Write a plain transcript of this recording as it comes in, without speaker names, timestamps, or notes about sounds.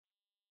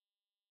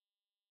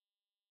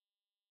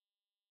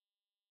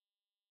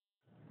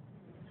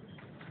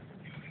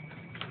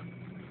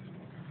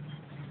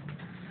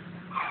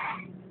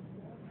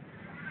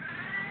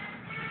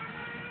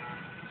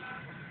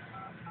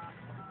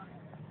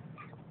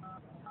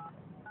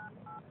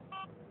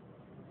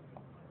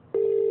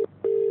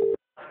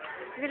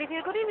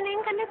here. Good evening.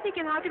 Can you speak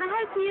in? How can I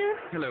help you?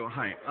 Hello,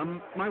 hi.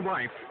 My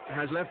wife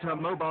has left her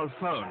mobile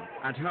phone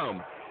at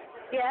home,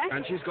 Yes?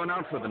 and she's gone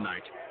out for the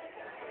night.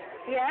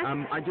 Yes?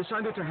 I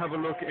decided to have a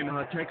look in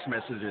her text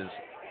messages.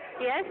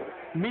 Yes?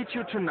 Meet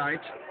you tonight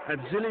at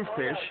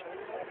Zillyfish,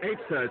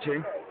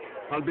 8:30.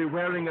 I'll be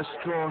wearing a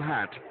straw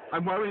hat.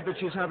 I'm worried that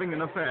she's having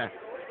an affair.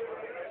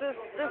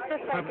 Just a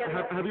second.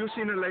 Have you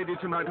seen a lady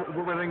tonight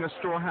wearing a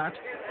straw hat?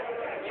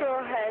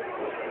 Straw hat.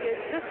 Yes,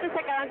 just a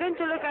second. I'm going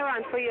to look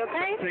around for you,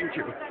 okay? Thank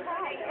you.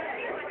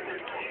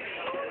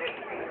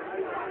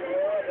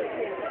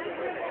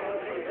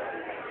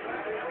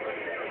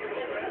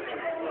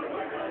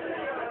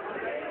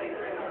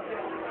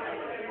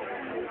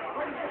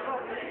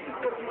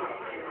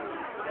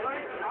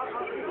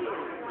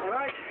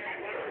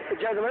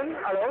 Gentlemen,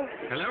 hello.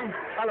 Hello?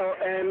 Hello,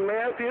 may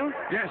I help you?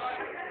 Yes.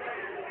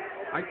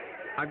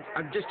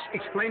 I've just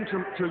explained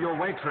to your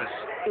waitress.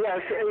 Yes,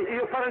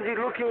 you're apparently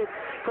looking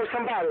for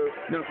somebody.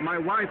 No, my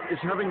wife is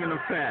having an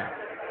affair.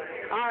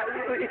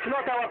 It's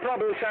not our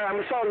problem, sir.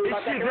 I'm sorry, Is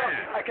but she there?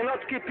 I cannot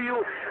keep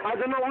you. I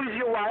don't know who is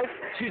your wife.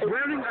 She's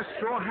wearing a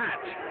straw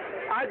hat.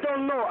 I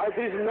don't know.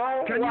 There's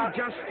no. Can you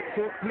just,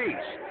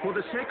 please, for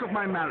the sake of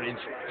my marriage,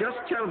 just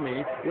tell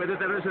me whether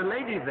there is a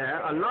lady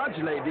there, a large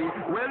lady,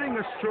 wearing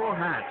a straw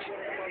hat?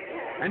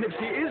 And if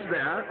she is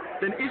there,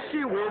 then is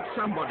she with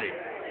somebody?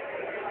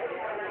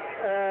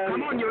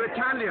 Come on, you're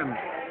Italian.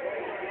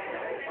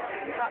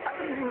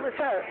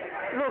 Sir,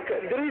 look,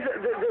 there is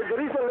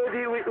a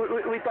lady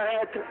with a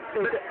hat.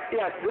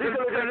 Yes, there is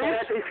a lady with a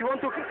hat. If you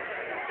want to.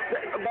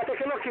 But I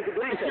cannot keep it.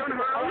 Is she on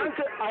her own?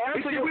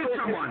 Is she with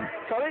someone?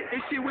 Sorry? Is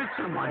she with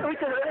someone?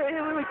 With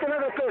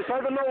another person. I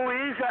don't know who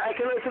he is.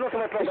 It's not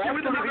my problem. Is she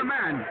with another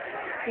man?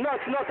 No,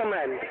 it's not a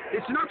man.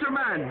 It's not a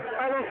man.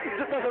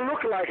 It doesn't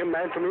look like a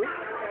man to me.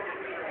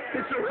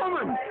 It's a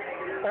woman.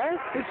 Huh?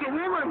 It's a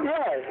woman.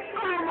 Yes.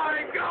 Oh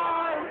my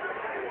God.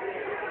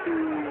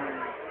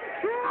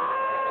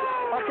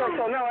 Okay,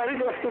 so now I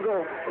really have to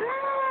go.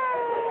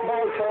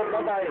 Bye, sir.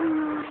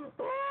 Bye-bye.